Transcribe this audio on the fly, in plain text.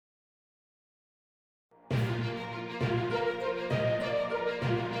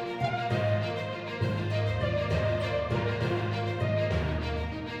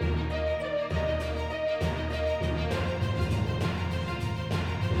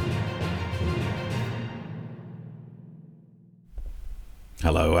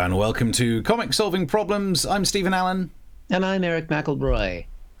Hello and welcome to Comic Solving Problems. I'm Stephen Allen. And I'm Eric McElroy.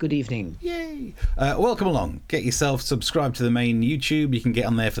 Good evening. Yay! Welcome along. Get yourself subscribed to the main YouTube. You can get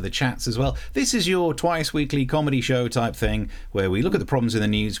on there for the chats as well. This is your twice weekly comedy show type thing where we look at the problems in the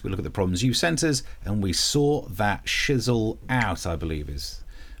news, we look at the problems you sent us, and we sort that shizzle out, I believe is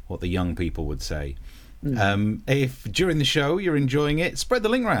what the young people would say. If during the show you're enjoying it, spread the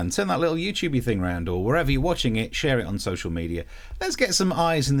link around, send that little YouTube thing around, or wherever you're watching it, share it on social media. Let's get some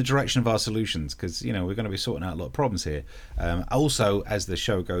eyes in the direction of our solutions, because we're going to be sorting out a lot of problems here. Also, as the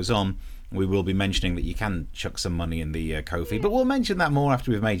show goes on, we will be mentioning that you can chuck some money in the Ko-fi, but we'll mention that more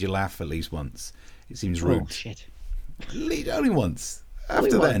after we've made you laugh at least once. It seems rude. Oh, shit. Only once.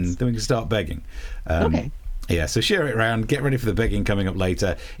 After then we can start begging. Okay. Yeah, so share it around. Get ready for the begging coming up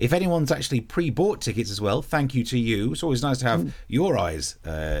later. If anyone's actually pre-bought tickets as well, thank you to you. It's always nice to have your eyes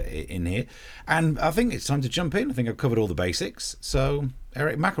in here. And I think it's time to jump in. I think I've covered all the basics. So,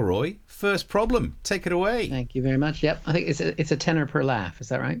 Eric McElroy, first problem. Take it away. Thank you very much. Yep. I think it's a tenner per laugh. Is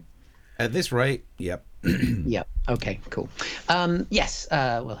that right? At this rate, yep. Yep. Okay, cool. Yes.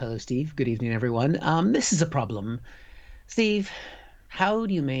 Well, hello, Steve. Good evening, everyone. This is a problem. Steve, how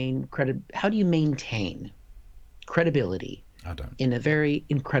do you maintain credibility in a very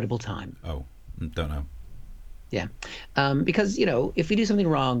incredible time? Oh, don't know. Yeah. Because, if you do something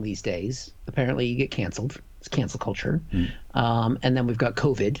wrong these days, apparently you get canceled. It's cancel culture. And then we've got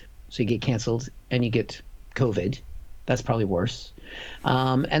COVID. So you get canceled and you get COVID. That's probably worse.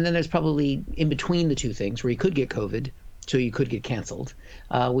 And then there's probably in between the two things where you could get COVID, so you could get canceled,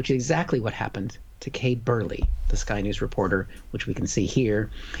 which is exactly what happened to Kay Burley, the Sky News reporter, which we can see here.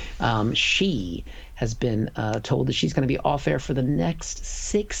 She has been told that she's going to be off air for the next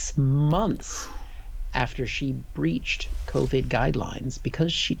 6 months after she breached COVID guidelines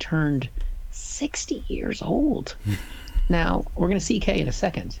because she turned 60 years old. Now, we're going to see Kay in a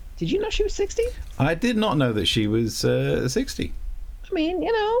second. Did you know she was 60? I did not know that she was 60. I mean,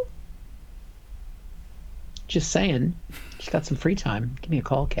 just saying. She's got some free time. Give me a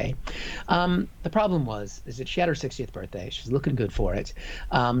call, Kay. The problem is that she had her 60th birthday. She's looking good for it.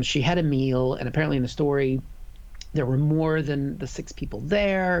 She had a meal, and apparently in the story, there were more than the 6 people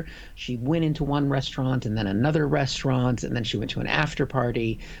there. She went into one restaurant and then another restaurant, and then she went to an after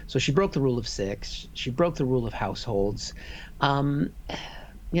party. So she broke the rule of 6. She broke the rule of households. And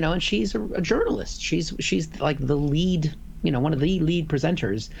she's a journalist. She's like the lead, one of the lead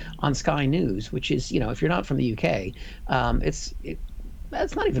presenters on Sky News, which is, if you're not from the UK,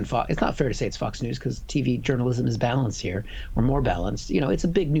 it's not even Fox. It's not fair to say it's Fox News because TV journalism is balanced here, or more balanced. It's a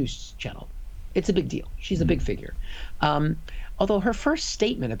big news channel. It's a big deal. She's a big figure. Although her first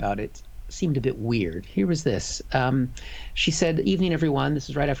statement about it seemed a bit weird. Here was this. She said, "Evening, everyone. This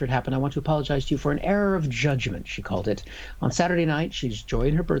is right after it happened. I want to apologize to you for an error of judgment," she called it. On Saturday night, she's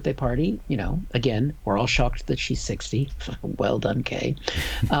enjoying her birthday party. Again, we're all shocked that she's 60. Well done, Kay.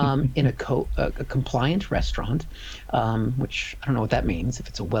 In a compliant restaurant, which I don't know what that means, if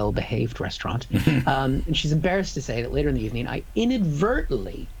it's a well-behaved restaurant. And she's embarrassed to say that later in the evening, I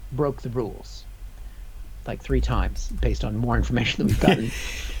inadvertently broke the rules. Like 3 times, based on more information that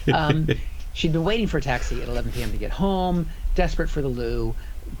we've gotten. She'd been waiting for a taxi at 11 p.m. to get home, desperate for the loo,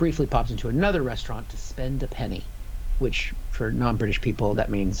 briefly popped into another restaurant to spend a penny, which for non-British people,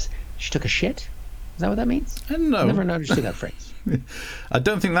 that means she took a shit? Is that what that means? No. I've never understood that phrase. I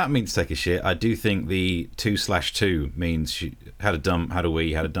don't think that means take a shit. I do think the 2/2 means she had a dump, had a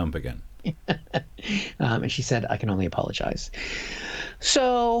wee, had a dump again. And she said, I can only apologize.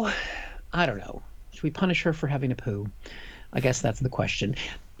 So, I don't know. Should we punish her for having a poo? I guess that's the question.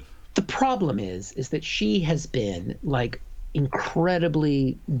 The problem is that she has been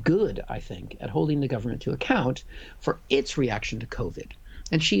incredibly good, I think, at holding the government to account for its reaction to COVID.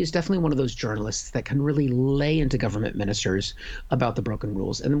 And she is definitely one of those journalists that can really lay into government ministers about the broken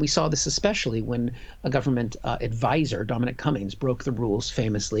rules. And we saw this especially when a government advisor, Dominic Cummings, broke the rules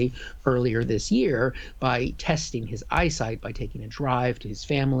famously earlier this year by testing his eyesight, by taking a drive to his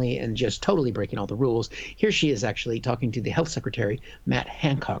family and just totally breaking all the rules. Here she is actually talking to the health secretary, Matt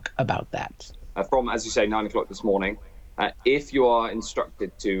Hancock, about that. From, as you say, 9 o'clock this morning, if you are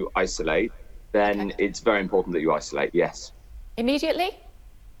instructed to isolate, then it's very important that you isolate, yes. Immediately?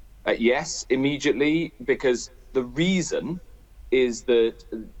 Yes, immediately, because the reason is that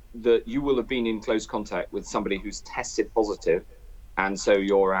you will have been in close contact with somebody who's tested positive, and so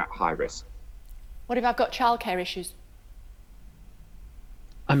you're at high risk. What if I've got childcare issues?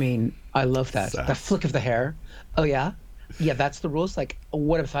 I mean, I love that. The flick of the hair. Oh, yeah? Yeah, that's the rules?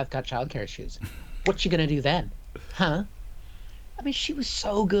 What if I've got childcare issues? What you gonna do then? Huh? I mean, she was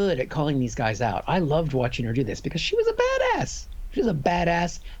so good at calling these guys out. I loved watching her do this because she was a badass. She's a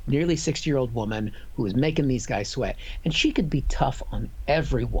badass, nearly 60-year-old woman who is making these guys sweat. And she could be tough on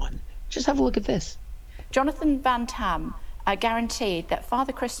everyone. Just have a look at this. Jonathan Van Tam guaranteed that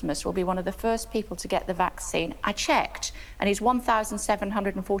Father Christmas will be one of the first people to get the vaccine. I checked, and he's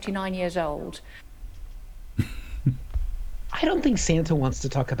 1,749 years old. I don't think Santa wants to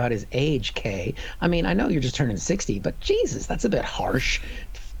talk about his age, Kay. I mean, I know you're just turning 60, but Jesus, that's a bit harsh,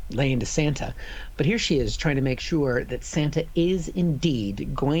 laying to Santa. But here she is trying to make sure that Santa is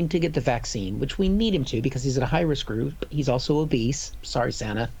indeed going to get the vaccine, which we need him to because he's at a high-risk group. He's also obese. Sorry,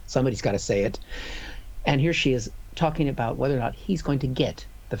 Santa. Somebody's got to say it. And here she is talking about whether or not he's going to get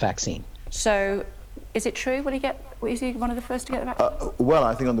the vaccine. So, is it true? Is he one of the first to get the vaccine? Well,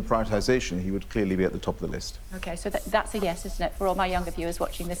 I think on the prioritisation, he would clearly be at the top of the list. Okay, so that's a yes, isn't it, for all my younger viewers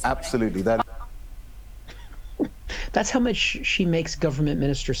watching this morning? Absolutely. That's how much she makes government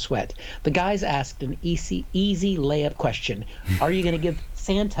ministers sweat. The guy's asked an easy layup question. Are you going to give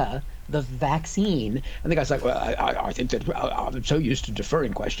Santa the vaccine? And the guy's like, well, I think that I'm so used to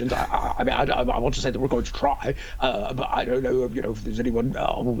deferring questions. I mean, I want to say that we're going to try, but I don't know, if there's anyone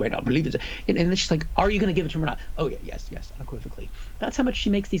who may not believe it. And then she's like, are you going to give it to him or not? Oh, yeah, yes, unequivocally. That's how much she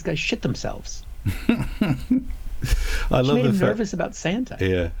makes these guys shit themselves. I love made him the nervous about Santa.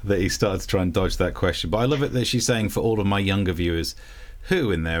 Yeah, that he started to try and dodge that question. But I love it that she's saying for all of my younger viewers,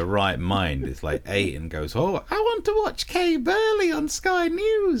 who in their right mind is like 8 and goes, oh, I want to watch Kay Burley on Sky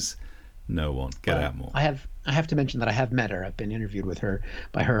News. No one. Get out more. I have to mention that I have met her. I've been interviewed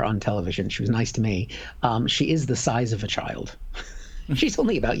by her on television. She was nice to me. She is the size of a child. She's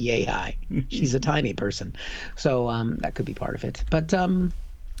only about yay high. She's a tiny person. So that could be part of it. But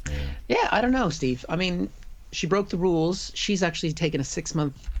yeah, I don't know, Steve. I mean, she broke the rules. She's actually taken a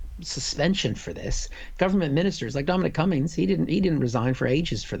 6-month suspension for this. Government ministers like Dominic Cummings, he didn't resign for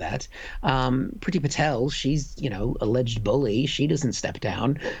ages for that. Priti Patel, she's alleged bully. She doesn't step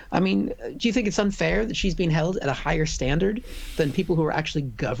down. I mean, do you think it's unfair that she's being held at a higher standard than people who are actually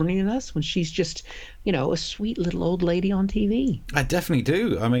governing us when she's just a sweet little old lady on TV? I definitely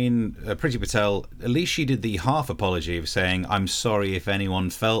do. I mean, Priti Patel, at least she did the half apology of saying, I'm sorry if anyone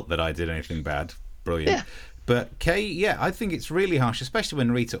felt that I did anything bad. Brilliant. Yeah. But Kay, yeah, I think it's really harsh, especially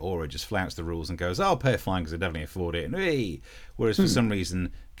when Rita Ora just flouts the rules and goes, I'll pay a fine because I definitely afford it. And, hey. Whereas for some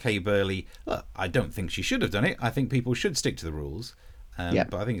reason, Kay Burley, I don't think she should have done it. I think people should stick to the rules.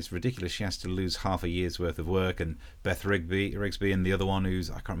 But I think it's ridiculous. She has to lose half a year's worth of work. And Beth Rigsby and the other one I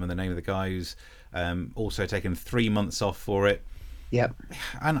can't remember the name of the guy, who's also taken 3 months off for it. Yep.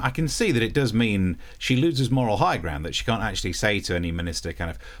 And I can see that it does mean she loses moral high ground, that she can't actually say to any minister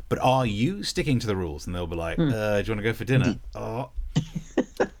kind of, but are you sticking to the rules? And they'll be like, do you want to go for dinner? Oh.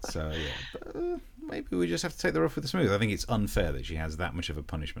 So, yeah. But, maybe we just have to take the rough with the smooth. I think it's unfair that she has that much of a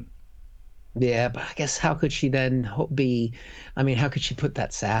punishment. Yeah, but I guess how could she then how could she put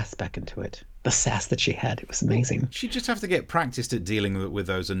that sass back into it? The sass that she had, it was amazing. She'd just have to get practiced at dealing with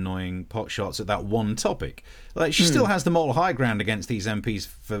those annoying pot shots at that one topic. Like, she still has the moral high ground against these MPs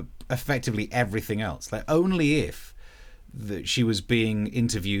for effectively everything else. Like, only if she was being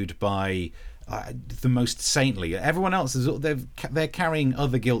interviewed by the most saintly. Everyone else they're carrying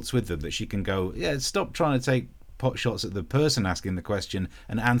other guilts with them that she can go, yeah, stop trying to take pot shots at the person asking the question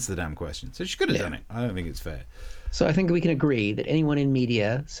and answer the damn question. So she could have done it. I don't think it's fair. So I think we can agree that anyone in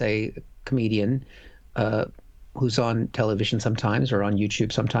media, say a comedian who's on television sometimes or on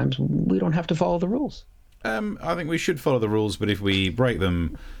YouTube sometimes, we don't have to follow the rules. I think we should follow the rules, but if we break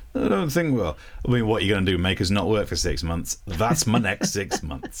them, I don't think what are you going to do, make us not work for 6 months? That's my next 6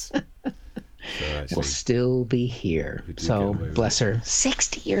 months. So actually, we'll still be here. So bless her.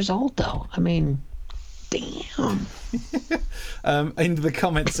 60 years old, though. I mean, damn. Into the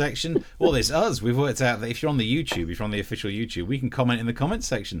comment section. Well, it's us. We've worked out that if you're on the YouTube, if you're on the official YouTube, we can comment in the comment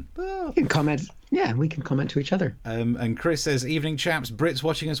section. You can comment. Yeah, we can comment to each other. And Chris says, evening chaps, Brits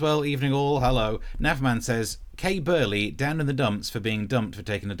watching as well, evening all, hello. Navman says, Kay Burley down in the dumps for being dumped for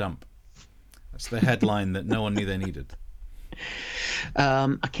taking a dump. That's the headline that no one knew they needed.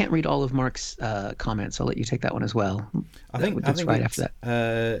 I can't read all of Mark's comments. I'll let you take that one as well. I think right after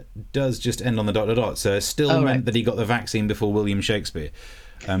that. Does just end on the ... So still meant that he got the vaccine before William Shakespeare.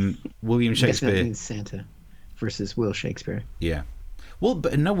 William Shakespeare. I guess that means Santa versus Will Shakespeare. Yeah. Well,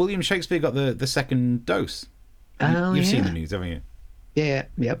 but no, William Shakespeare got the second dose. You've seen the news, haven't you? Yeah.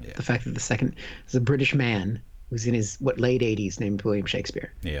 Yep. Yeah. The fact that the second is a British man who's in his late 80s named William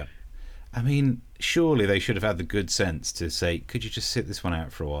Shakespeare. Yeah. I mean, surely they should have had the good sense to say, could you just sit this one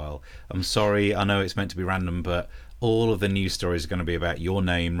out for a while? I'm sorry, I know it's meant to be random, but all of the news stories are going to be about your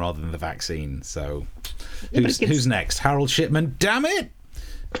name rather than the vaccine. So who's next? Harold Shipman? Damn it!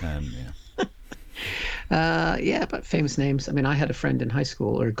 Yeah. Yeah, but famous names. I mean, I had a friend in high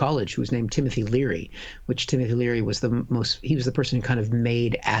school or college who was named Timothy Leary, which Timothy Leary was he was the person who kind of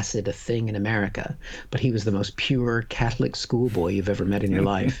made acid a thing in America, but he was the most pure Catholic schoolboy you've ever met in your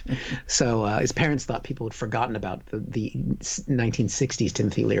life. So his parents thought people had forgotten about the 1960s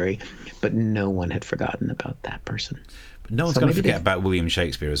Timothy Leary, but no one had forgotten about that person. But no one's going to forget about William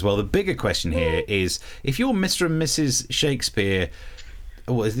Shakespeare as well. The bigger question here is, if you're Mr. and Mrs. Shakespeare,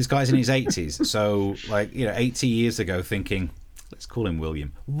 this guy's in his 80s, so 80 years ago, thinking, let's call him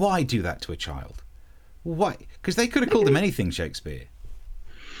William. Why do that to a child? Why? Because they could have called him anything Shakespeare.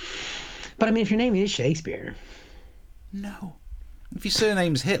 But I mean, if your name is Shakespeare. No. If your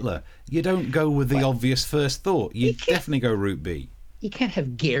surname's Hitler, you don't go with the obvious first thought. You definitely go route B. You can't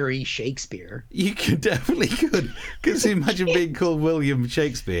have Gary Shakespeare. You definitely could. Because imagine being called William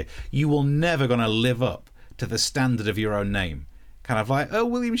Shakespeare. You will never going to live up to the standard of your own name. Kind of like, oh,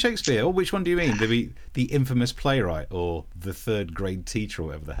 William Shakespeare. Oh, which one do you mean? The infamous playwright or the third grade teacher or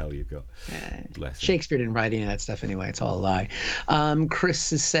whatever the hell you've got. Bless him. Shakespeare didn't write any of that stuff anyway. It's all a lie. Chris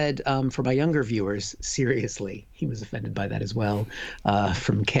has said, for my younger viewers, seriously, he was offended by that as well,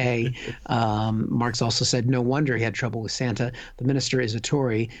 from Kay. Mark's also said, no wonder he had trouble with Santa. The minister is a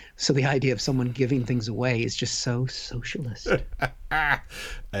Tory, so the idea of someone giving things away is just so socialist.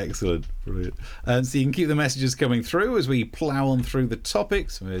 Excellent. Brilliant. So you can keep the messages coming through as we plough on through the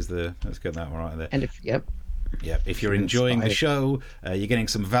topics. Let's get that right there. And if you're enjoying the show, you're getting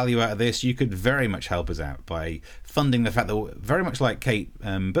some value out of this, you could very much help us out by funding the fact that, very much like Kate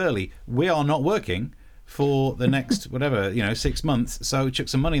Burley, we are not working for the next 6 months, so chuck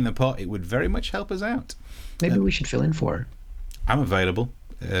some money in the pot. It would very much help us out. Maybe we should fill in for her. I'm available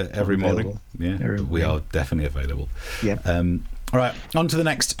every morning. Yeah, we are definitely available. Yeah. All right, on to the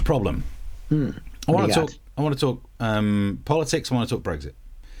next problem. I want to talk politics. I want to talk Brexit.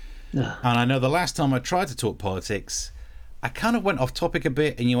 And I know the last time I tried to talk politics, I kind of went off topic a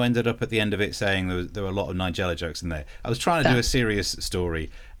bit, and you ended up at the end of it saying there were a lot of Nigella jokes in there. I was trying to do a serious story,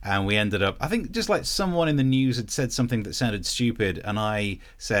 and we ended up, I think, just like someone in the news had said something that sounded stupid, and I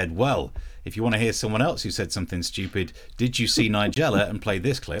said, well, if you want to hear someone else who said something stupid, did you see Nigella? And play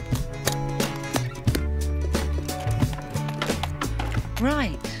this clip.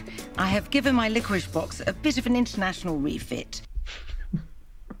 Right. I have given my licorice box a bit of an international refit.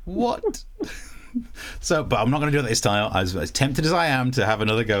 What? But I'm not going to do it this time. As tempted as I am to have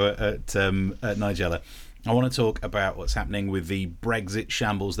another go at Nigella, I want to talk about what's happening with the Brexit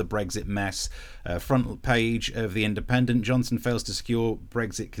shambles, the Brexit mess. Front page of The Independent, Johnson fails to secure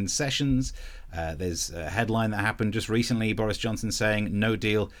Brexit concessions. There's a headline that happened just recently, Boris Johnson saying no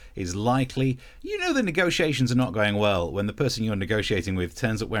deal is likely. You know the negotiations are not going well when the person you're negotiating with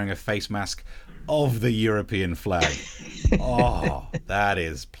turns up wearing a face mask of the European flag. Oh, that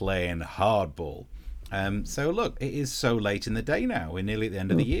is playing hardball. So look, it is so late in the day now. We're nearly at the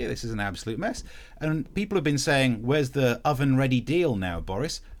end of the year. This is an absolute mess. And people have been saying, where's the oven-ready deal now,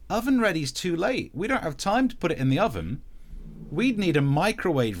 Boris? Oven-ready's too late. We don't have time to put it in the oven. We'd need a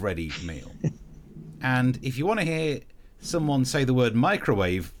microwave-ready meal. And if you want to hear someone say the word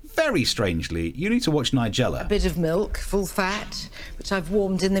microwave, very strangely, you need to watch Nigella. A bit of milk, full fat, which I've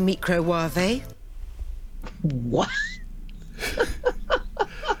warmed in the microwave. What?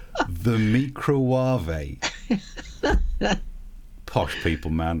 The microwave. Posh people,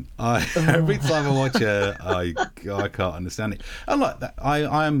 man. Every time I watch her, I can't understand it. And like that,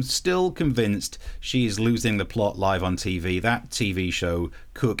 I am still convinced she is losing the plot live on TV. That TV show,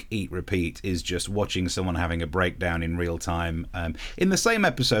 Cook, Eat, Repeat, is just watching someone having a breakdown in real time. In the same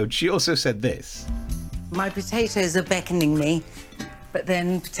episode, she also said this. My potatoes are beckoning me, but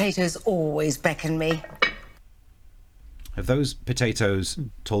then potatoes always beckon me. Have those potatoes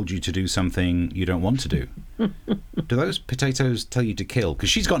told you to do something you don't want to do? Do those potatoes tell you to kill? Because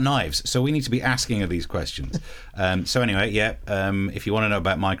she's got knives, so we need to be asking her these questions. So anyway, if you want to know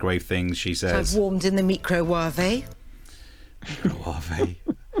about microwave things, she says... So I've warmed in the microwave. Microwave.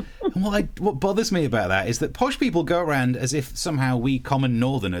 And what bothers me about that is that posh people go around as if somehow we common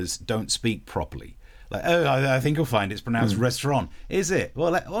northerners don't speak properly. Like, I think you'll find it's pronounced restaurant. Is it?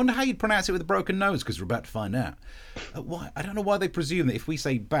 Well, I wonder how you'd pronounce it with a broken nose, because we're about to find out. Why? I don't know why they presume that if we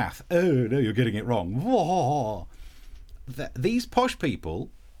say bath, oh, no, you're getting it wrong. Whoa. These posh people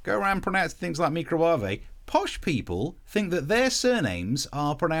go around pronouncing things like microwave. Posh people think that their surnames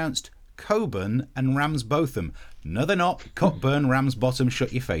are pronounced Coburn and Ramsbotham. No, they're not. Cockburn, Ramsbottom,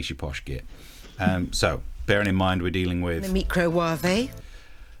 shut your face, you posh git. So, bearing in mind we're dealing with... The microwave.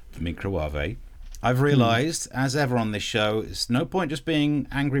 The microwave. I've realised, as ever on this show, it's no point just being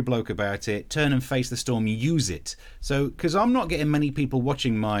angry bloke about it. Turn and face the storm, use it. So, because I'm not getting many people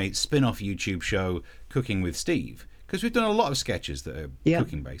watching my spin-off YouTube show, Cooking with Steve, because we've done a lot of sketches that are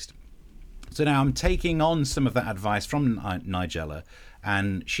cooking-based. So now I'm taking on some of that advice from Nigella,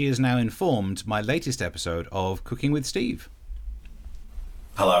 and she has now informed my latest episode of Cooking with Steve.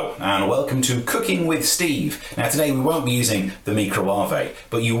 Hello and welcome to Cooking with Steve. Now today we won't be using the microwave,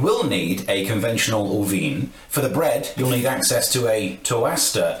 but you will need a conventional oven. For the bread you'll need access to a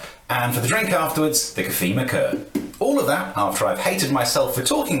toaster, and for the drink afterwards, the café maker. All of that after I've hated myself for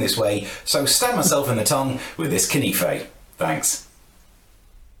talking this way, so stab myself in the tongue with this knife. Thanks.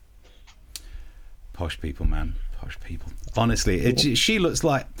 Posh people, man. Posh people. Honestly, she looks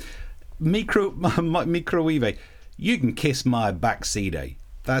like microwave. You can kiss my backseat, eh?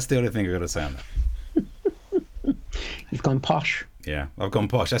 That's the only thing I've got to say on that. You've gone posh. Yeah, I've gone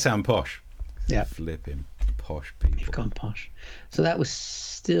posh. I sound posh. Yeah. Flipping posh people. You've gone posh. So that was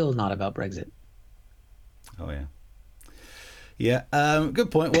still not about Brexit. Oh, yeah. Yeah, good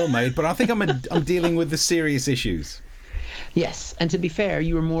point. Well made. But I think I'm dealing with the serious issues. Yes, and to be fair,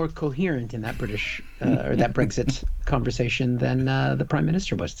 you were more coherent in that British or that Brexit conversation than the Prime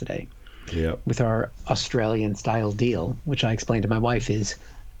Minister was today. Yeah. With our Australian-style deal, which I explained to my wife is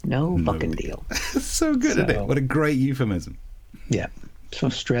no fucking deal. So good at it. What a great euphemism. Yeah. So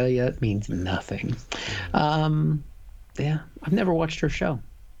Australia means nothing. Yeah, I've never watched her show.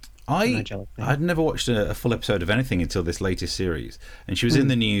 I'd never watched a full episode of anything until this latest series, and she was in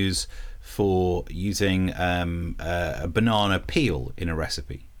the news for using a banana peel in a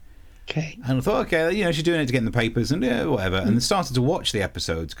recipe. Okay. And I thought, okay, you know, she's doing it to get in the papers and whatever. And then started to watch the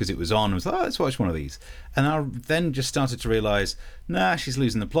episodes because it was on. I was like, oh, let's watch one of these. And I then just started to realise, nah, she's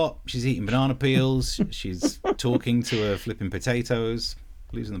losing the plot. She's eating banana peels. She's talking to her flipping potatoes.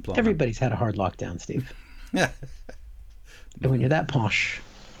 Losing the plot. Everybody's had a hard lockdown, Steve. Yeah. And when you're that posh,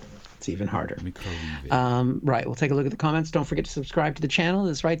 it's even harder. Right, we'll take a look at the comments. Don't forget to subscribe to the channel.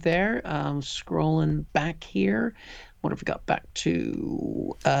 It's right there. Scrolling back here. What have we got back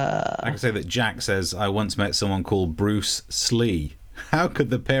to? I can say that Jack says, I once met someone called Bruce Slee. How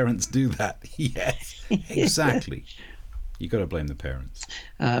could the parents do that? Yes, exactly. You got to blame the parents.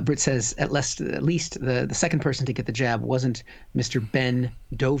 Britt says, at least the second person to get the jab wasn't Mr. Ben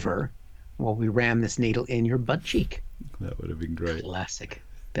Dover while we ram this needle in your butt cheek. That would have been great. Classic.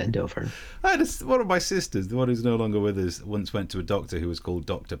 Bend over. One of my sisters, the one who's no longer with us, once went to a doctor who was called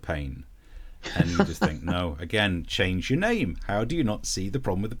Dr. Payne. And you just think, no, again, change your name. How do you not see the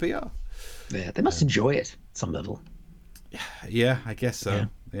problem with the PR? Yeah, they must enjoy it at some level. Yeah, I guess so.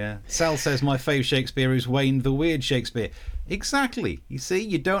 Yeah. Sal says my fave Shakespeare is Wayne the Weird Shakespeare. Exactly. You see,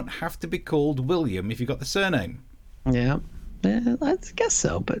 you don't have to be called William if you've got the surname. Yeah. I guess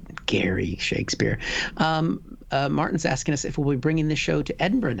so, but Gary Shakespeare. Martin's asking us if we'll be bringing this show to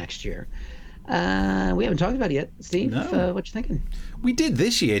Edinburgh next year. We haven't talked about it yet. Steve, no. What you thinking? We did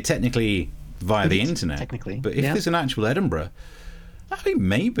this year, technically, via the internet. Technically. But if there's an actual Edinburgh, I mean,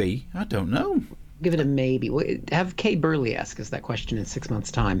 maybe. I don't know. Give it a maybe. Have Kay Burley ask us that question in 6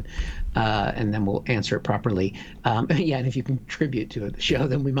 months' time, and then we'll answer it properly. Yeah, and if you contribute to the show,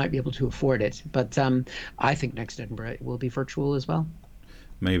 then we might be able to afford it. But I think next Edinburgh will be virtual as well.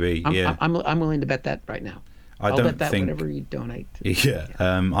 Maybe, yeah. I'm willing to bet that right now. I'll bet that whatever you donate. Yeah.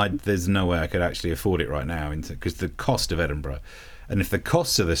 There's no way I could actually afford it right now because the cost of Edinburgh, and if the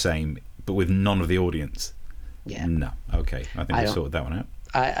costs are the same but with none of the audience, no. Okay, I think we sorted that one out.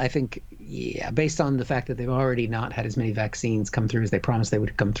 I think, based on the fact that they've already not had as many vaccines come through as they promised they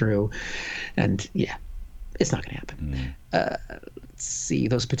would come through, and it's not going to happen. Let's see,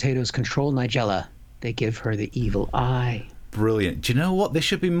 those potatoes control Nigella. They give her the evil eye. Brilliant. Do you know what? There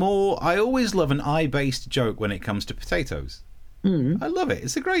should be more. I always love an eye-based joke when it comes to potatoes. I love it.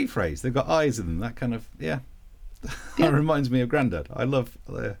 It's a great phrase. They've got eyes in them. That kind of, That reminds me of Grandad. I love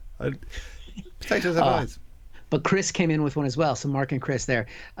potatoes have eyes. But Chris came in with one as well. So Mark and Chris there.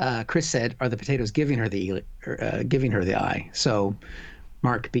 Chris said, "Are the potatoes giving her the eye?" So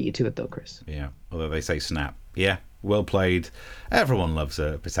Mark beat you to it though, Chris. Yeah. Although they say snap. Yeah. Well played. Everyone loves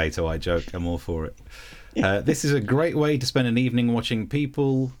a potato eye joke. I'm all for it. This is a great way to spend an evening watching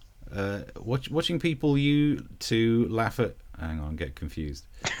people watching people you to laugh at. Hang on, get confused.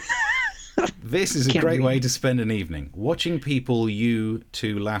 This is a great way to spend an evening watching people you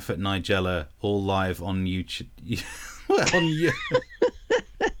to laugh at Nigella all live on YouTube. On you.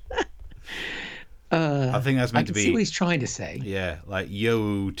 I think that's meant to be. I can see what he's trying to say. Yeah, like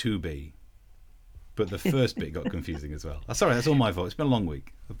yo to be. But the first bit got confusing as well. Sorry, that's all my fault. It's been a long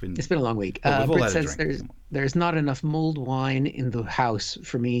week. It's been a long week. But we've all Britt had a says drink. there's not enough mulled wine in the house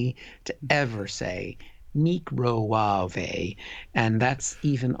for me to ever say microwave, and that's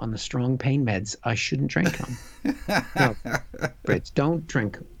even on the strong pain meds I shouldn't drink on. No, Britt, don't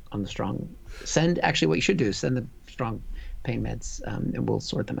drink on the strong. Actually, what you should do is send the strong pain meds, and we'll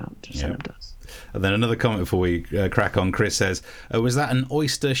sort them out. Just send them to us. And then another comment before we crack on. Chris says, was that an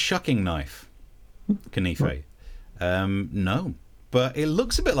oyster shucking knife? Kanife. No. But it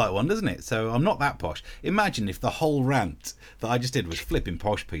looks a bit like one, doesn't it? So I'm not that posh. Imagine if the whole rant that I just did was flipping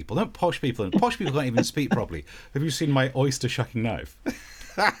posh people. Posh people can't even speak properly. Have you seen my oyster shucking knife?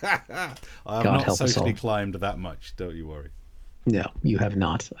 I have God not help us socially all. climbed that much, don't you worry. No, you have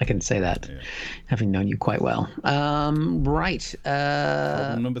not. I can say that, having known you quite well. Right.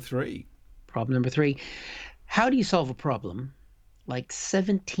 Problem number 3. Problem number 3. How do you solve a problem like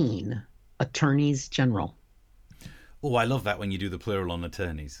 17 attorneys general? Oh, I love that when you do the plural on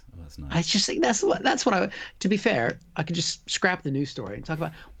attorneys. Oh, that's nice. I just think that's what I. To be fair, I could just scrap the news story and talk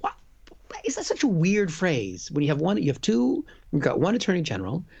about what is that such a weird phrase when you have two. You've got one attorney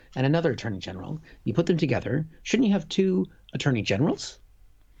general and another attorney general. You put them together. Shouldn't you have 2 attorney generals?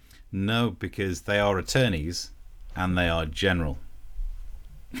 No, because they are attorneys and they are general.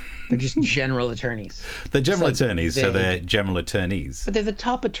 They're just general attorneys. They're general It's like attorneys, so they're general attorneys. But they're the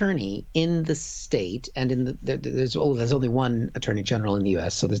top attorney in the state, and there's only one attorney general in the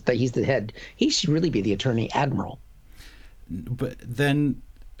U.S., so he's the head. He should really be the attorney admiral. But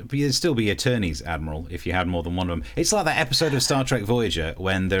you'd still be attorneys admiral if you had more than one of them. It's like that episode of Star Trek Voyager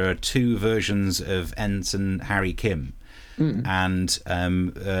when there are 2 versions of Ensign Harry Kim, and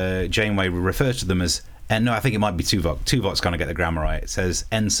Janeway refers to them as. No, I think it might be Tuvok. Tuvok's going to get the grammar right. It says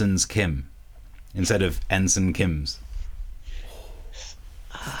Ensign's Kim instead of Ensign Kim's.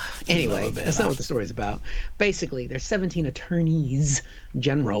 Anyway, that's not what the story's about. Basically, there's 17 attorneys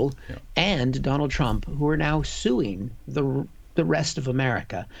general and Donald Trump who are now suing the rest of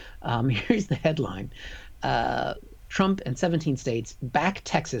America. Here's the headline. Trump and 17 states back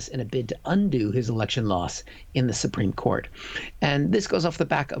Texas in a bid to undo his election loss in the Supreme Court. And this goes off the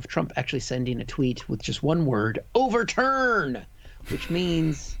back of Trump actually sending a tweet with just one word, overturn, which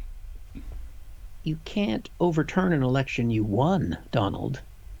means you can't overturn an election you won, Donald.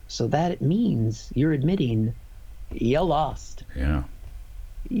 So that means you're admitting you lost. Yeah.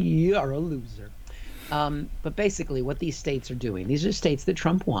 You're a loser. But basically what these states are doing, these are states that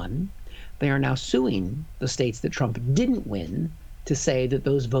Trump won. They are now suing the states that Trump didn't win to say that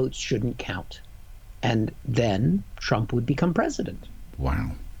those votes shouldn't count. And then Trump would become president.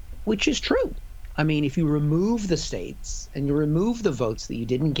 Wow. Which is true. I mean, if you remove the states and you remove the votes that you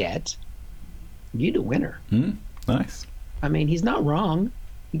didn't get, you're the winner. Nice. I mean, he's not wrong.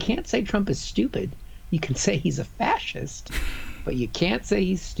 You can't say Trump is stupid. You can say he's a fascist, but you can't say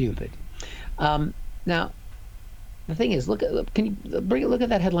he's stupid. Now, the thing is, look at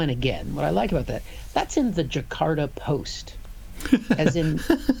that headline again. What I like about that's in the Jakarta Post. As in,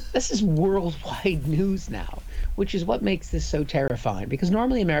 this is worldwide news now, which is what makes this so terrifying. Because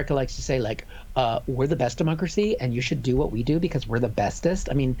normally America likes to say, like, we're the best democracy and you should do what we do because we're the bestest.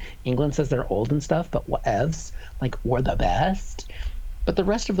 I mean, England says they're old and stuff, but whatevs. Like, we're the best. But the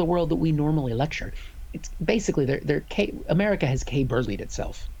rest of the world that we normally lecture, it's basically America has Kay Burley'd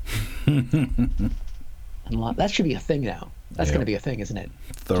itself. That should be a thing now. That's going to be a thing, isn't it?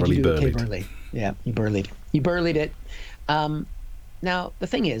 Thoroughly burleyed. Burley? Yeah, you burleyed it. Now, the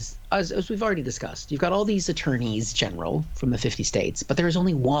thing is, as we've already discussed, you've got all these attorneys general from the 50 states, but there is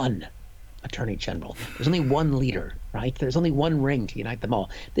only one attorney general. There's only one leader, right? There's only one ring to unite them all.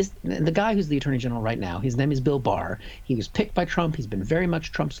 The guy who's the attorney general right now, his name is Bill Barr. He was picked by Trump. He's been very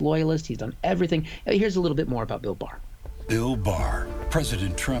much Trump's loyalist. He's done everything. Here's a little bit more about Bill Barr. Bill Barr,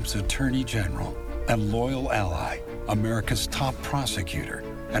 President Trump's attorney general, a loyal ally, America's top prosecutor,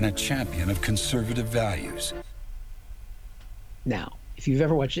 and a champion of conservative values. Now, if you've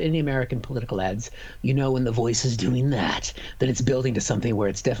ever watched any American political ads, you know when the voice is doing that it's building to something where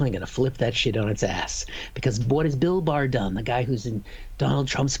it's definitely going to flip that shit on its ass. Because what has Bill Barr done, the guy who's in Donald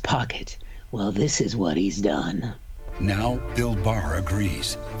Trump's pocket? Well, this is what he's done. Now, Bill Barr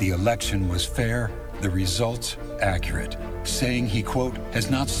agrees the election was fair, the results accurate, saying he, quote,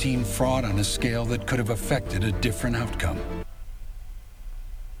 has not seen fraud on a scale that could have affected a different outcome.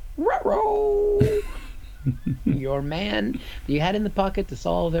 Ruh-roh! Your man you had in the pocket to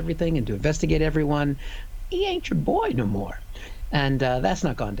solve everything and to investigate everyone, he ain't your boy no more. And that's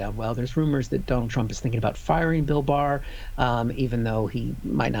not gone down well. There's rumors that Donald Trump is thinking about firing Bill Barr, even though he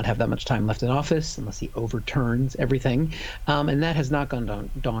might not have that much time left in office unless he overturns everything. And that has not gone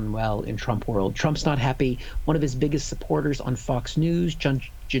down well in Trump world. Trump's not happy. One of his biggest supporters on Fox News,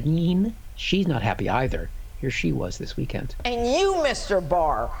 Janine, she's not happy either. Here she was this weekend. And you, Mr.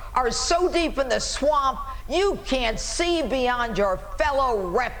 Barr, are so deep in the swamp, you can't see beyond your fellow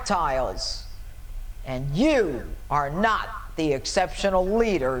reptiles. And you are not the exceptional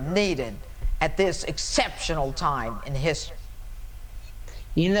leader needed at this exceptional time in history.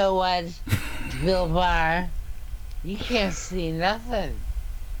 You know what, Bill Barr? You can't see nothing.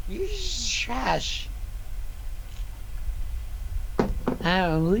 You're trash. I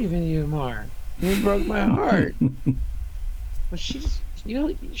don't believe in you more. You broke my heart. Well,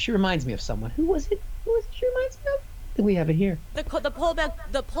 she reminds me of someone. Who was it? She reminds me of? I think we have it here.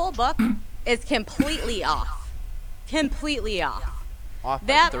 The poll book is completely off. Completely off. Off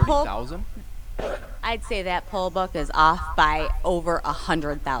by 30,000? I'd say that poll book is off by over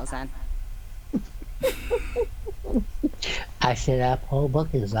 100,000. I say that poll book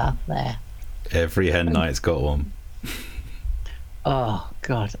is off there. Every hen night's got one. Oh,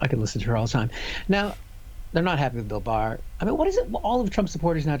 God, I could listen to her all the time. Now, they're not happy with Bill Barr. I mean, what is it? All of Trump's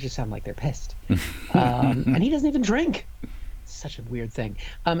supporters now just sound like they're pissed. And he doesn't even drink. Such a weird thing.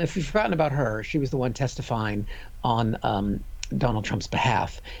 If you've forgotten about her, she was the one testifying on Donald Trump's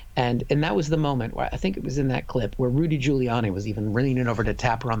behalf. And that was the moment where I think it was in that clip where Rudy Giuliani was even leaning over to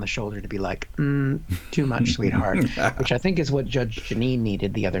tap her on the shoulder to be like, too much, sweetheart, which I think is what Judge Janine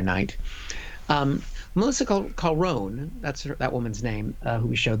needed the other night. Melissa Calrone, that's that woman's name, who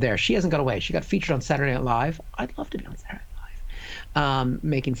we showed there. She hasn't got away. She got featured on Saturday Night Live. I'd love to be on Saturday Night Live,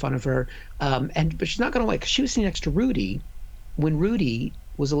 making fun of her. But she's not gone away because she was sitting next to Rudy when Rudy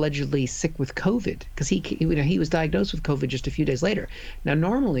was allegedly sick with COVID, because he was diagnosed with COVID just a few days later. Now,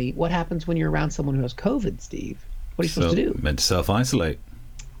 normally, what happens when you're around someone who has COVID, Steve? What are you supposed to do? Meant to self-isolate.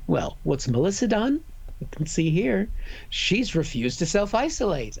 Well, what's Melissa done? You can see here, she's refused to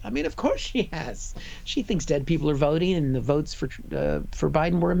self-isolate. I mean, of course she has. She thinks dead people are voting and the votes for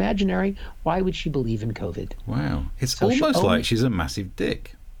Biden were imaginary. Why would she believe in COVID? Wow. It's almost like she's a massive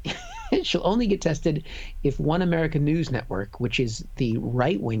dick. She'll only get tested if One American News Network, which is the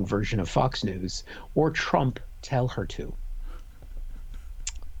right-wing version of Fox News, or Trump tell her to.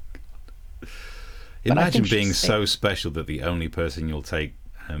 Imagine being so special that the only person you'll take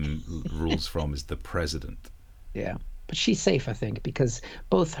rules from is the president. Yeah, but she's safe, I think, because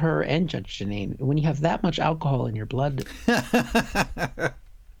both her and Judge Janine, when you have that much alcohol in your blood,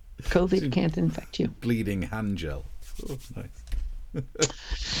 COVID can't infect you. Bleeding hand gel. Oh, nice.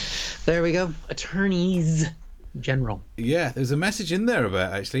 There we go. Attorneys General. Yeah, there's a message in there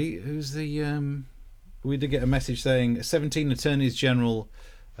about actually who's the we did get a message saying 17 attorneys general.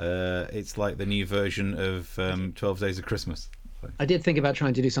 It's like the new version of 12 Days of Christmas. I did think about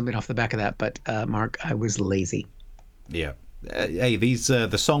trying to do something off the back of that, but Mark, I was lazy. Yeah. Hey, these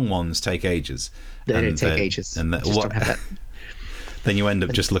the song ones take ages. They take ages. And don't have that. Then you end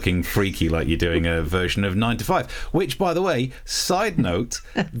up just looking freaky, like you're doing a version of 9 to 5. Which, by the way, side note,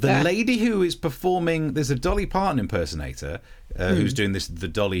 the lady who is performing, there's a Dolly Parton impersonator who's doing the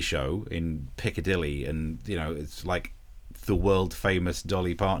Dolly show in Piccadilly, and it's like the world famous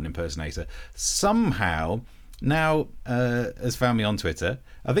Dolly Parton impersonator. Somehow now has found me on Twitter.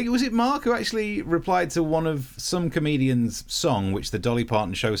 I think it Mark who actually replied to some comedian's song which the Dolly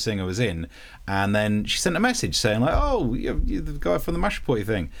Parton show singer was in, and then she sent a message saying like, "Oh, you're the guy from the Mash Report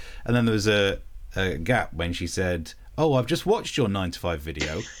thing," and then there was a gap when she said, "Oh, I've just watched your 9 to 5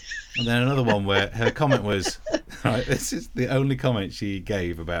 video," and then another one where her comment was, right, this is the only comment she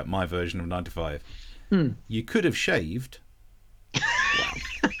gave about my version of 9 to 5. You could have shaved. Wow.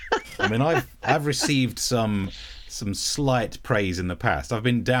 I mean, I've received some slight praise in the past. I've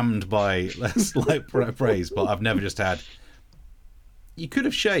been damned by slight praise, but I've never just had, you could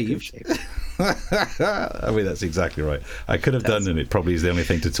have shaved. I mean, that's exactly right. I could have done, and it probably is the only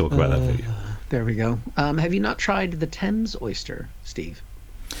thing to talk about that video. There we go. Have you not tried the Thames oyster, Steve?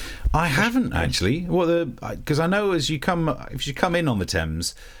 I haven't actually. Well, because I know if you come in on the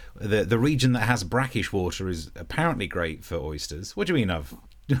Thames, the region that has brackish water is apparently great for oysters. What do you mean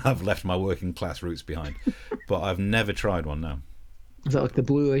I've left my working class roots behind? But I've never tried one, no. Is that like the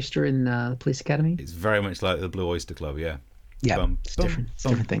Blue Oyster in the Police Academy? It's very much like the Blue Oyster Club, yeah. Yeah, it's different. It's a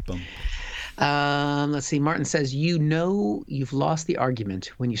different thing. Let's see. Martin says, you've lost the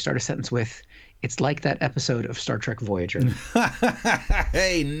argument when you start a sentence with, "It's like that episode of Star Trek Voyager."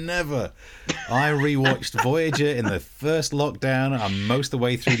 Hey, never. I rewatched Voyager in the first lockdown. I'm most of the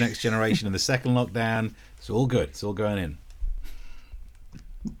way through Next Generation in the second lockdown. It's all good. It's all going in.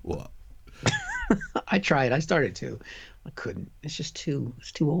 What? I tried. I started to. I couldn't. It's just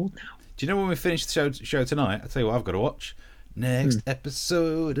it's too old now. Do you know when we finish the show tonight? I'll tell you what I've got to watch. Next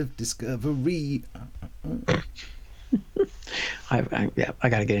episode of Discovery. I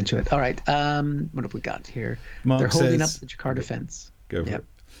got to get into it. All right. What have we got here? Mark They're holding says- up the Jakarta fence. Go for it.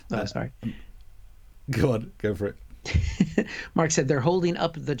 Oh, sorry. Go on, go for it. Mark said they're holding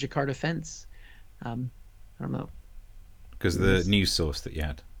up the Jakarta fence. I don't know. Because the news source that you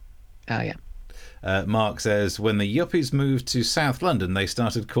had. Oh, yeah. Mark says, when the yuppies moved to South London, they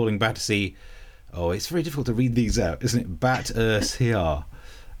started calling Battersea... Oh, it's very difficult to read these out, isn't it? Battersea.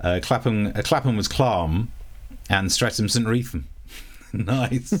 Clapham was Clam, and Streatham St. Wreatham.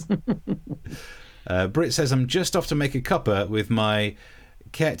 Nice. Britt says, I'm just off to make a cuppa with my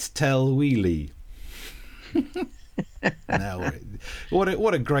Ket Tel Wheelie. Now,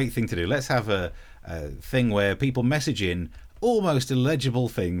 what a great thing to do. Let's have a thing where people message in almost illegible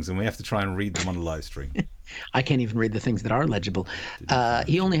things, and we have to try and read them on a live stream. I can't even read the things that are legible.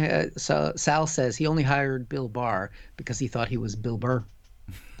 Sal says he only hired Bill Barr because he thought he was Bill Burr.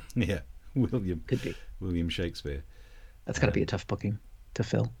 Yeah, Could be William Shakespeare. That's got to be a tough booking to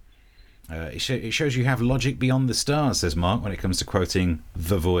fill. It shows you have logic beyond the stars, says Mark, when it comes to quoting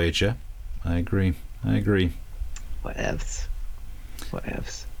The Voyager. I agree. Whatevs.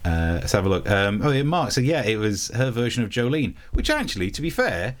 Let's have a look. Mark said, yeah, it was her version of Jolene, which actually, to be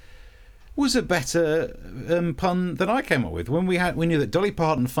fair, was a better pun than I came up with. When we knew that Dolly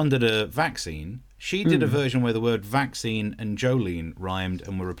Parton funded a vaccine, she did a version where the word vaccine and Jolene rhymed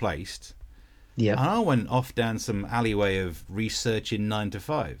and were replaced. Yeah. And I went off down some alleyway of researching 9 to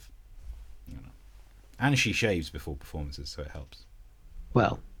 5. And she shaves before performances, so it helps.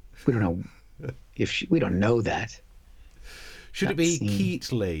 Well, we don't know we don't know that. Should it be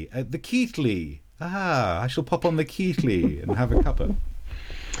Keatley? The Keatley. I shall pop on the Keatley and have a cuppa.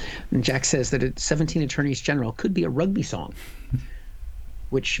 And Jack says that 17 Attorneys General could be a rugby song,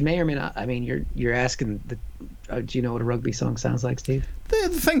 which may or may not. I mean, you're asking. Do you know what a rugby song sounds like, Steve? The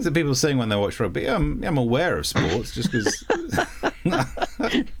things that people sing when they watch rugby. I'm aware of sports, just because.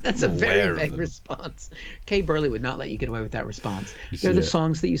 That's a very vague response. Kay Burley would not let you get away with that response. They're the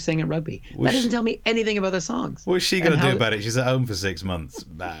songs that you sing at rugby. That doesn't tell me anything about the songs. What's she going to do about it? She's at home for 6 months.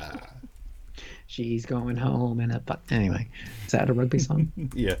 Bah. She's going home in a... Anyway, is that a rugby song?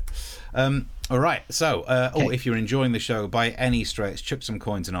 Yeah. All right. So, if you're enjoying the show, by any stretch, chuck some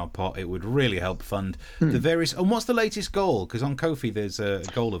coins in our pot. It would really help fund the various... And what's the latest goal? Because on Ko-fi, there's a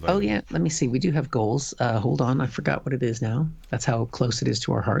goal available. Oh, yeah. Let me see. We do have goals. Hold on. I forgot what it is now. That's how close it is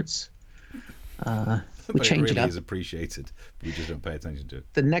to our hearts. We change it up. It really is appreciated. We just don't pay attention to it.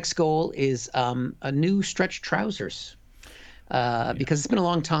 The next goal is a new stretch trousers. Because it's been a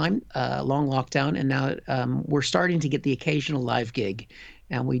long time, long lockdown, and now we're starting to get the occasional live gig,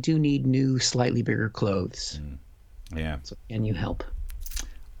 and we do need new, slightly bigger clothes. Yeah. So can you help?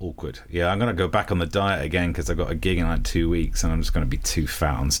 Awkward. Yeah, I'm going to go back on the diet again because I've got a gig in like 2 weeks, and I'm just going to be too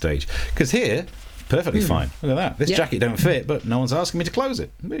fat on stage. Because here, perfectly fine. Look at that. This jacket don't fit, but no one's asking me to close it.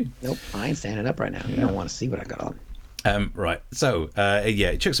 Nope, I ain't standing up right now. You don't want to see what I got on. Right. So,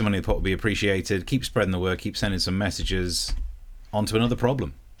 chuck some money in the pot would be appreciated. Keep spreading the word. Keep sending some messages. On to another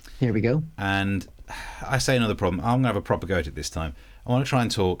problem. Here we go. And I say another problem. I'm going to have a proper go at it this time. I want to try and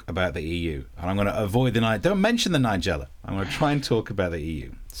talk about the EU. And I'm going to avoid don't mention the Nigella. I'm going to try and talk about the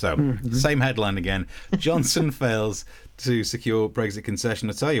EU. So, same headline again. Johnson fails to secure Brexit concession.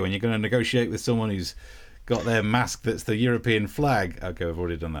 I tell you, when you're going to negotiate with someone who's got their mask that's the European flag. Okay, I've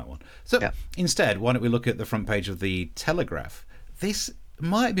already done that one. So, instead, why don't we look at the front page of the Telegraph? This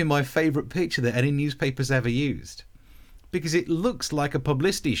might be my favourite picture that any newspaper's ever used. Because it looks like a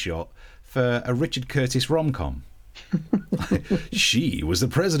publicity shot for a Richard Curtis rom-com. She was the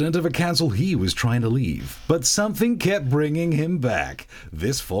president of a council he was trying to leave, but something kept bringing him back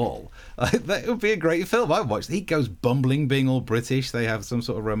this fall. That would be a great film. I watched it. He goes bumbling, being all British. They have some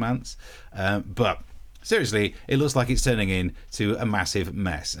sort of romance. But seriously, it looks like it's turning into a massive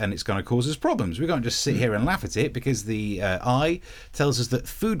mess, and it's going to cause us problems. We can't just sit here and laugh at it, because the Eye tells us that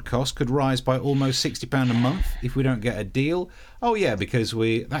food costs could rise by almost £60 a month if we don't get a deal. Oh yeah, because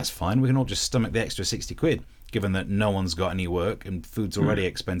that's fine. We can all just stomach the extra 60 quid, given that no one's got any work and food's already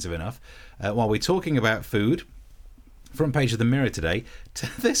expensive enough. While we're talking about food, front page of the Mirror today,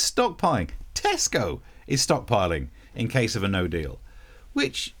 they're stockpiling. Tesco is stockpiling in case of a no deal,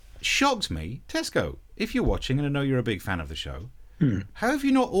 which shocked me. Tesco, if you're watching, and I know you're a big fan of the show, how have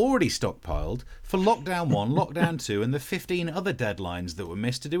you not already stockpiled for lockdown 1, lockdown 2, and the 15 other deadlines that were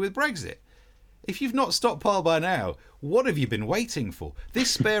missed to do with Brexit? If you've not stockpiled by now, what have you been waiting for?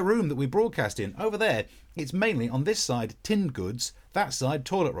 This spare room that we broadcast in, over there, it's mainly on this side tinned goods, That side,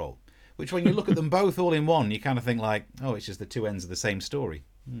 toilet roll. Which, when you look at them both all in one, you kind of think like, oh, it's just the two ends of the same story.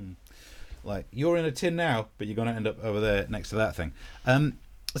 Like, you're in a tin now, but you're going to end up over there next to that thing.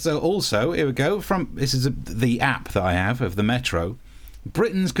 So also, here we go. This is the app that I have of the Metro.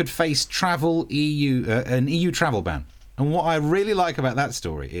 Britons could face an EU travel ban. And what I really like about that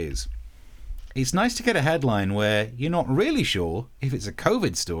story is it's nice to get a headline where you're not really sure if it's a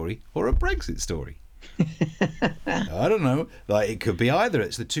COVID story or a Brexit story. I don't know. Like, it could be either.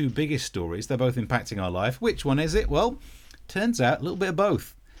 It's the two biggest stories. They're both impacting our life. Which one is it? Well, turns out a little bit of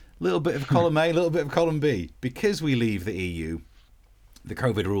both. A little bit of column A, a little bit of column B. Because we leave the EU, the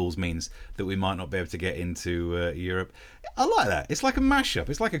COVID rules means that we might not be able to get into Europe. I like that. It's like a mashup.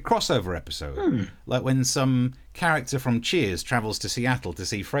 It's like a crossover episode. Like when some character from Cheers travels to Seattle to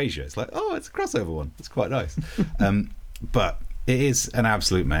see Frasier. It's like, oh, it's a crossover one. It's quite nice. But it is an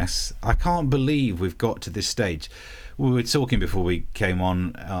absolute mess. I can't believe we've got to this stage. We were talking before we came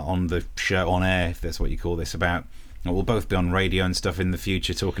on the show, on air, if that's what you call this, about we'll both be on radio and stuff in the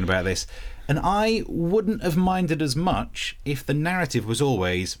future talking about this. And I wouldn't have minded as much if the narrative was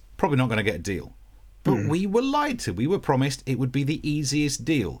always probably not going to get a deal. But we were lied to. We were promised it would be the easiest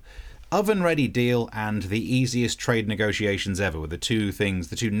deal. Oven-ready deal and the easiest trade negotiations ever were the two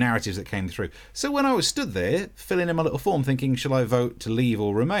narratives that came through. So when I was stood there, filling in my little form, thinking, shall I vote to leave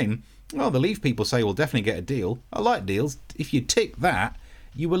or remain? Well, the Leave people say we'll definitely get a deal. I like deals. If you tick that,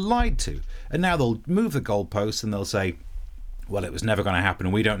 you were lied to. And now they'll move the goalposts and they'll say, well, it was never going to happen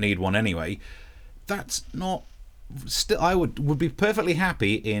and we don't need one anyway. That's not... I would be perfectly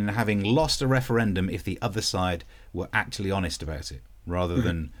happy in having lost a referendum if the other side were actually honest about it, rather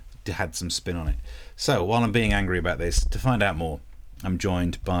than had some spin on it. So, while I'm being angry about this, to find out more, I'm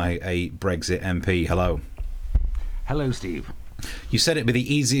joined by a Brexit MP. Hello. Hello, Steve. You said it'd be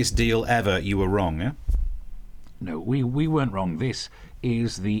the easiest deal ever. You were wrong, yeah? No, we weren't wrong. This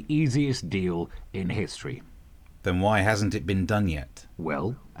is the easiest deal in history. Then why hasn't it been done yet?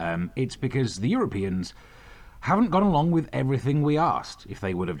 Well, it's because the Europeans haven't gone along with everything we asked. If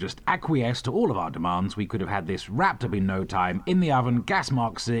they would have just acquiesced to all of our demands, we could have had this wrapped up in no time, in the oven, gas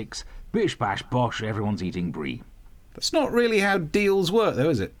mark 6, bish bash bosh, everyone's eating brie. That's not really how deals work,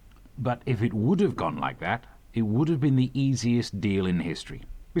 though, is it? But if it would have gone like that, it would have been the easiest deal in history.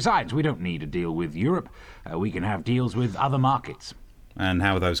 Besides, we don't need a deal with Europe. We can have deals with other markets. And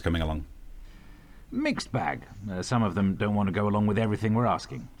how are those coming along? Mixed bag. Some of them don't want to go along with everything we're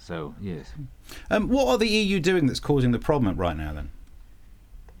asking. So, yes. What are the EU doing that's causing the problem right now,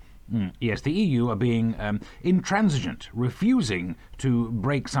 then? Yes, the EU are being intransigent, refusing to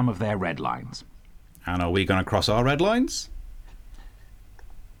break some of their red lines. And are we going to cross our red lines?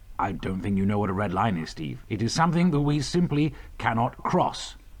 I don't think you know what a red line is, Steve. It is something that we simply cannot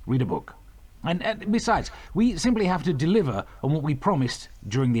cross. Read a book. And besides, we simply have to deliver on what we promised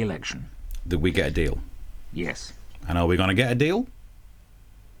during the election. That we get a deal? Yes. And are we going to get a deal?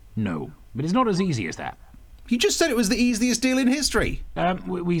 No, but it's not as easy as that. You just said it was the easiest deal in history.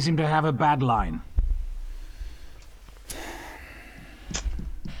 We seem to have a bad line.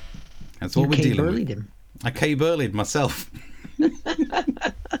 That's what we're dealing with. Him. I K-Burleyed myself. Is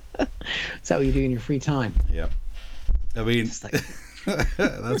that what you do in your free time? Yeah. I mean,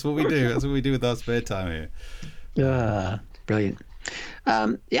 that's what we do. That's what we do with our spare time here. Brilliant.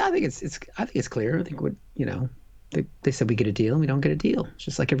 Yeah, I think it's clear. I think they said we get a deal and we don't get a deal. It's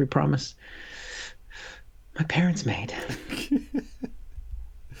just like every promise my parents made.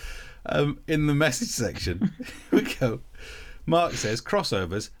 In the message section, we go. Mark says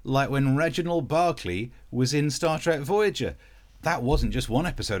crossovers like when Reginald Barclay was in Star Trek Voyager. That wasn't just one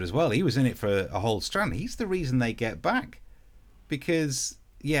episode as well. He was in it for a whole strand. He's the reason they get back. Because,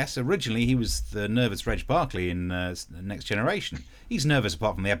 yes, originally he was the nervous Reg Barclay in Next Generation. He's nervous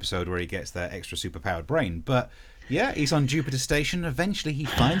apart from the episode where he gets that extra superpowered brain. But, yeah, he's on Jupiter Station. Eventually he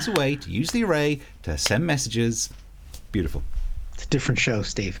finds a way to use the array to send messages. Beautiful. It's a different show,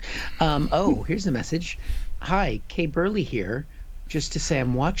 Steve. Here's a message. Hi, Kay Burley here. Just to say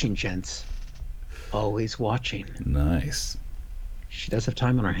I'm watching, gents. Always watching. Nice. She does have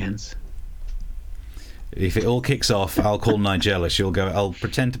time on her hands. If it all kicks off, I'll call Nigella. She'll go. I'll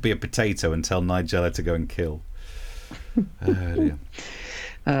pretend to be a potato and tell Nigella to go and kill. Dear.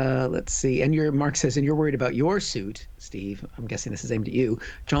 Let's see. And Mark says, and you're worried about your suit, Steve. I'm guessing this is aimed at you.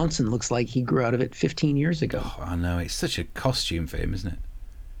 Johnson looks like he grew out of it 15 years ago. Oh, I know. It's such a costume for him, isn't it?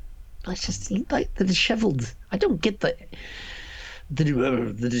 It's just like the disheveled. I don't get the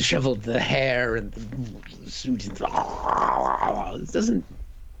disheveled, the hair and the suit. It doesn't.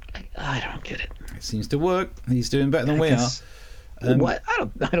 I don't get it. It seems to work. He's doing better than we are. What?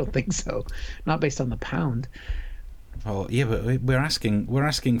 I don't think so. Not based on the pound. Oh yeah, but we're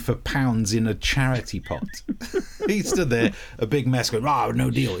asking for pounds in a charity pot. He stood there, a big mess, going,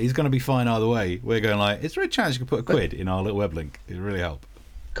 no deal. He's going to be fine either way. We're going like, is there a chance you could put a quid in our little web link? It would really help.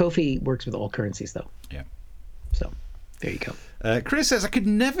 Kofi works with all currencies, though. Yeah. So, there you go. Chris says, I could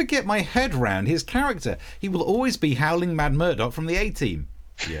never get my head round his character. He will always be Howling Mad Murdoch from the A-Team.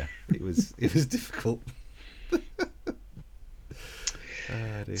 Yeah, it was difficult.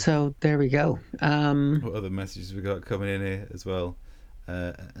 So there we go. What other messages we got coming in here as well?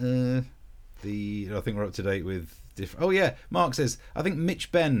 I think we're up to date with different. Oh yeah, Mark says, I think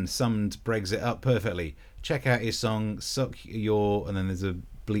Mitch Benn summed Brexit up perfectly. Check out his song "Suck Your," and then there's a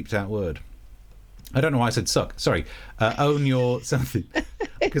bleeped out word. I don't know why I said suck. Sorry, own your something.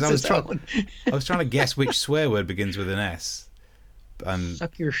 Because I was trying to guess which swear word begins with an S. And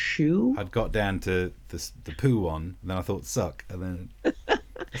suck your shoe. I'd got down to the poo one, and then I thought suck, and then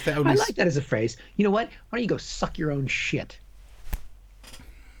I like that as a phrase. You know what? Why don't you go suck your own shit?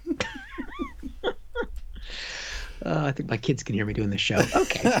 I think my kids can hear me doing this show.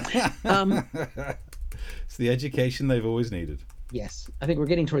 Okay. It's the education they've always needed. Yes, I think we're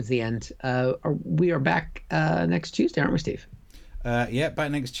getting towards the end. We are back next Tuesday, aren't we, Steve? Yeah,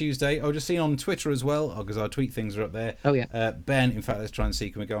 back next Tuesday. I've just seen on Twitter as well, because our tweet things are up there. Oh, yeah. Ben, in fact, let's try and see.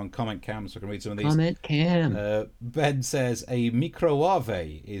 Can we go on Comment Cam so I can read some of these? Comment Cam. Ben says a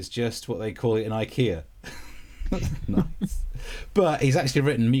microwave is just what they call it in IKEA. Nice. But he's actually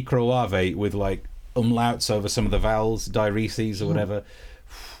written microwave with like umlauts over some of the vowels, direses or whatever.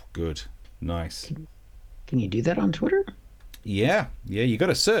 Good. Nice. Can you do that on Twitter? Yeah. You got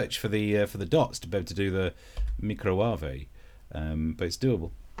to search for the dots to be able to do the microwave. But it's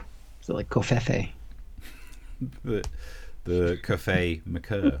doable. So like covfefe. the cafe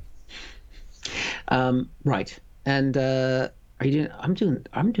McCur. Right. And are you doing?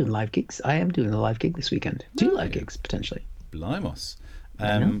 I'm doing live gigs. I am doing a live gig this weekend. Two live gigs potentially. Blimos.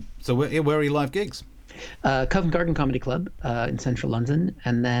 So where are your live gigs? Covent Garden Comedy Club in central London,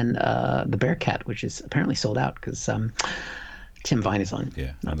 and then the Bearcat, which is apparently sold out because Tim Vine is on.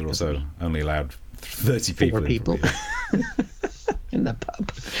 Yeah, and they're also only allowed 30 people. 4 people. In the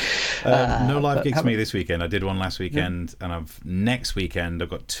pub. No live gigs for me this weekend. I did one last weekend, and next weekend I've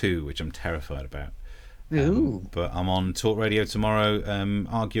got 2, which I'm terrified about. But I'm on Talk Radio tomorrow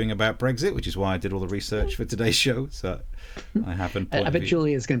arguing about Brexit, which is why I did all the research for today's show. So I haven't. I bet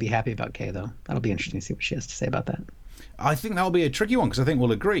Julia's going to be happy about Kay, though. That'll be interesting to see what she has to say about that. I think that'll be a tricky one because I think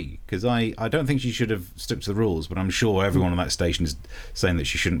we'll agree. Because I don't think she should have stuck to the rules, but I'm sure everyone on that station is saying that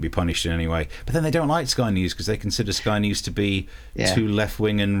she shouldn't be punished in any way. But then they don't like Sky News because they consider Sky News to be too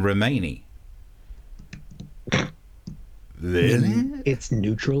left-wing and Remainy. Really? It's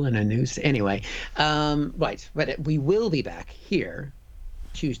neutral in a news. Anyway, right. But we will be back here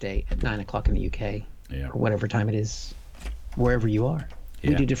Tuesday at 9 o'clock in the UK, or whatever time it is, wherever you are.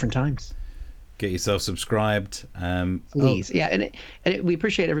 We do different times. Get yourself subscribed. Please. And we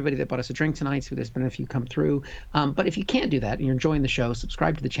appreciate everybody that bought us a drink tonight. So there's been a few come through. But if you can't do that and you're enjoying the show,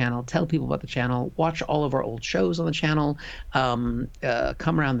 subscribe to the channel. Tell people about the channel. Watch all of our old shows on the channel. Come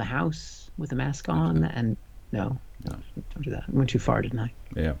around the house with a mask on. And no, don't do that. I went too far, didn't I?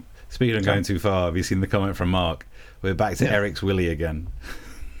 Yeah. Speaking of going too far, have you seen the comment from Mark? We're back to Eric's Willy again.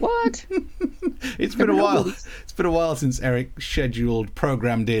 What? It's been a while. It's been a while since Eric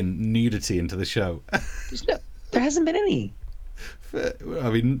programmed in nudity into the show. There hasn't been any. I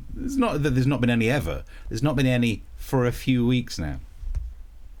mean, it's not that there's not been any ever. There's not been any for a few weeks now.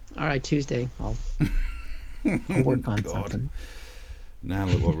 All right, Tuesday. I'll work on something. Now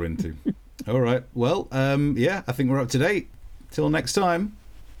look what we're into. All right. Well, I think we're up to date. Till next time.